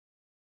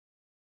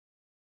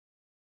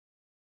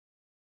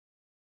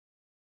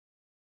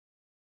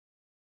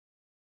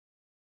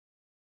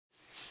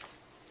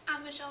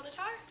I'm Michelle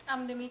Tatar.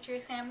 I'm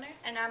Demetrius Hamner.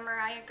 And I'm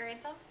Mariah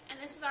Grantham. And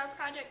this is our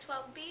Project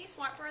 12B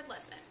Smartboard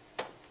lesson.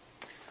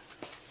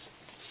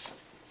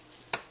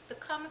 The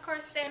Common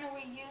Core standard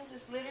we use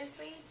is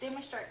literacy,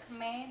 demonstrate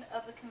command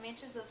of the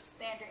conventions of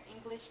standard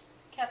English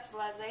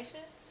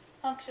capitalization,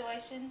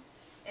 punctuation,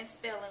 and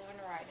spelling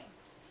when writing.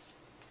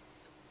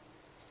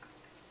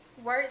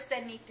 Words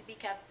that need to be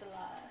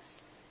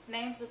capitalized.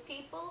 Names of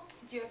people,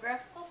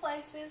 geographical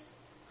places,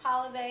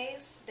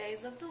 holidays,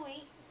 days of the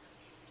week,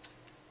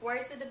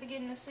 words at the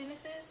beginning of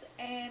sentences,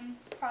 and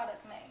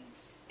product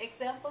names.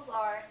 Examples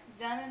are,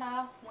 John and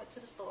I went to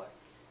the store.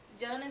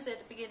 John is at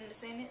the beginning of the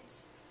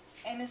sentence,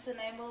 and it's the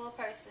name of a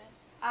person.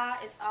 I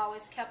is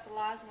always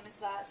capitalized when it's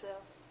by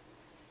itself.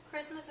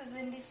 Christmas is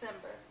in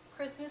December.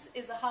 Christmas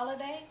is a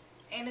holiday,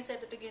 and it's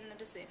at the beginning of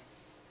the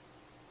sentence.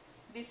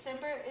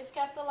 December is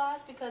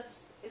capitalized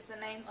because it's the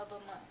name of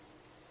a month.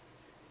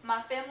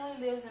 My family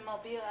lives in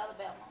Mobile,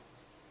 Alabama.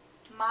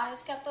 My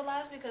is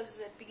capitalized because it's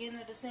at the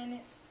beginning of the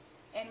sentence,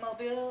 and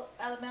Mobile,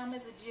 Alabama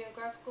is a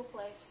geographical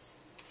place.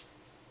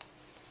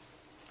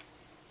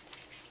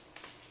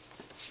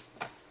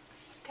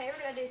 Okay,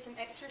 we're going to do some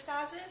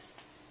exercises.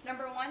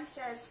 Number 1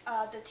 says,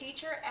 the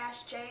teacher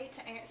asked Jay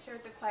to answer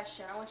the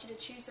question. I want you to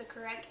choose the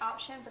correct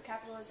option for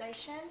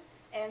capitalization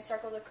and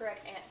circle the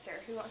correct answer.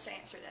 Who wants to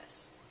answer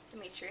this?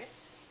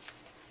 Demetrius.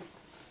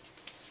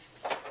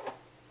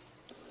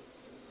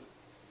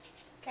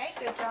 Okay,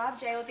 good job.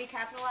 Jay will be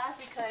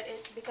capitalized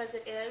because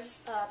it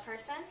is a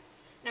person.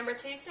 Number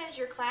 2 says,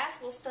 your class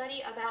will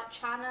study about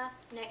China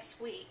next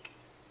week.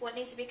 What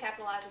needs to be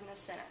capitalized in this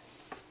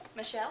sentence?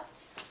 Michelle?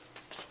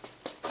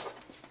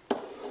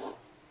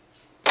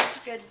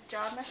 Good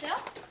job,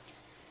 Michelle.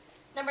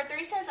 Number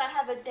 3 says, I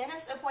have a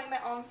dentist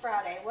appointment on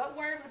Friday. What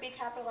word would be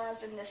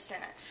capitalized in this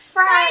sentence?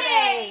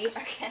 Friday!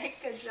 Okay,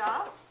 good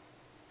job.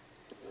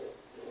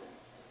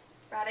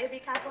 Friday would be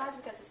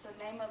capitalized because it's the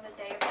name of the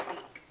day of the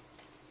week.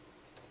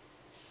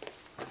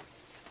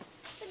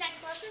 The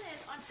next lesson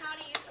is on how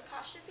to use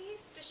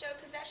apostrophes to show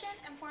possession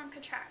and form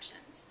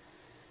contractions.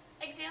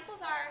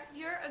 Examples are,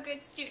 you're a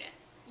good student.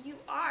 You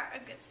are a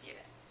good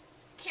student.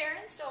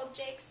 Karen stole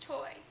Jake's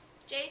toy.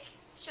 Jake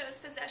shows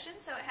possession,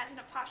 so it has an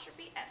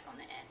apostrophe S on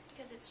the end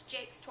because it's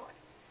Jake's toy.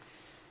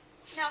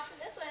 Now for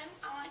this one,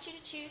 I want you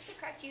to choose the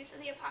correct use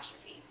of the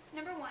apostrophe.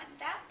 Number 1,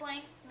 that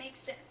blank makes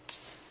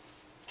sense.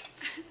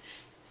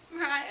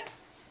 Mariah?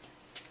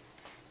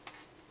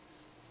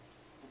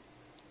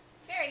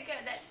 Very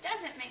good. That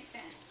doesn't make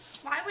sense.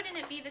 Why wouldn't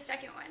it be the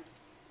second one?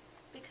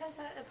 Because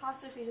the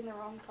apostrophe is in the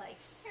wrong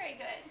place. Very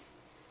good.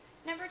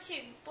 Number 2,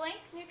 blank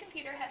new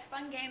computer has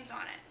fun games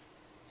on it.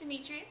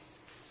 Demetrius?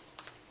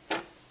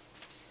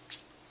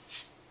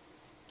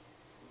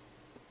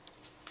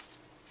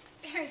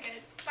 Very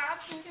good.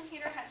 Bob's new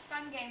computer has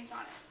fun games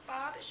on it.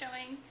 Bob is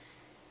showing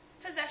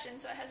possession,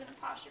 so it has an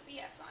apostrophe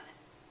S on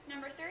it.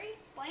 Number 3,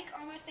 blank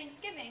almost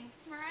Thanksgiving.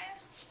 Mariah?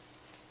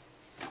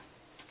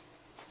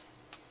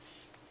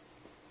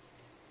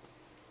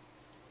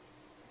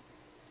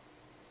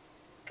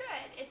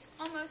 Good. It's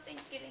almost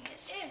Thanksgiving.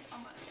 It is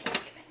almost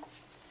Thanksgiving.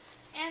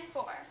 And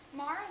 4,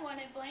 Mara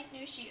wanted blank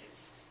new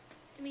shoes.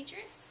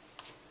 Demetrius?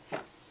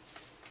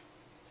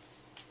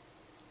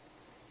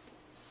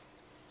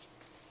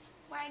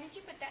 Why did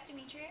you put that,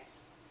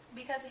 Demetrius?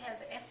 Because it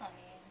has an S on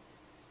the end.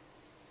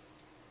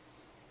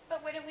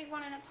 But wouldn't we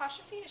want an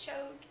apostrophe to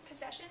show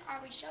possession? Are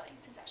we showing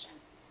possession?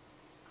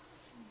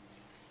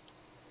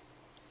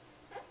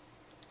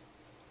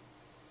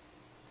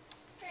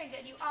 Very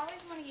good. You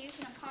always want to use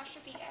an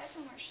apostrophe S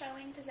when we're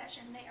showing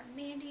possession. They are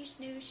Mandy's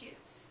new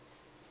shoes.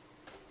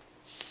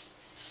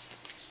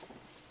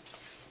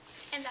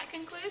 And that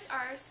concludes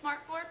our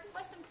Smartboard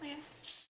lesson plan.